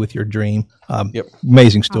help you with your dream.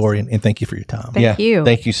 Amazing story, and thank you for your time. Thank you.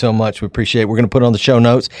 Thank you so much. We appreciate it. We're going to put on the show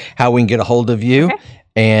notes how we can get a hold of you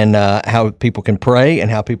and how people can pray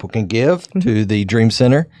and how people can give to the Dream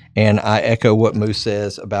Center. And I echo what Moose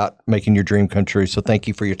says about making your dream come true. So thank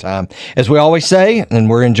you for your time. As we always say, and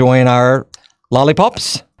we're enjoying our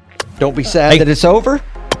lollipops, don't be sad that it's over.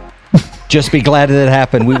 Just be glad that it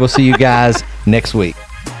happened. We will see you guys next week.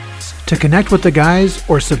 To connect with the guys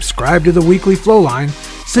or subscribe to the weekly flow line,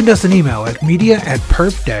 send us an email at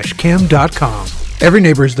media@perf-chem.com. Every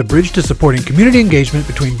Neighbor is the bridge to supporting community engagement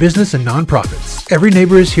between business and nonprofits. Every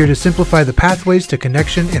Neighbor is here to simplify the pathways to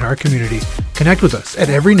connection in our community. Connect with us at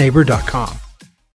everyneighbor.com.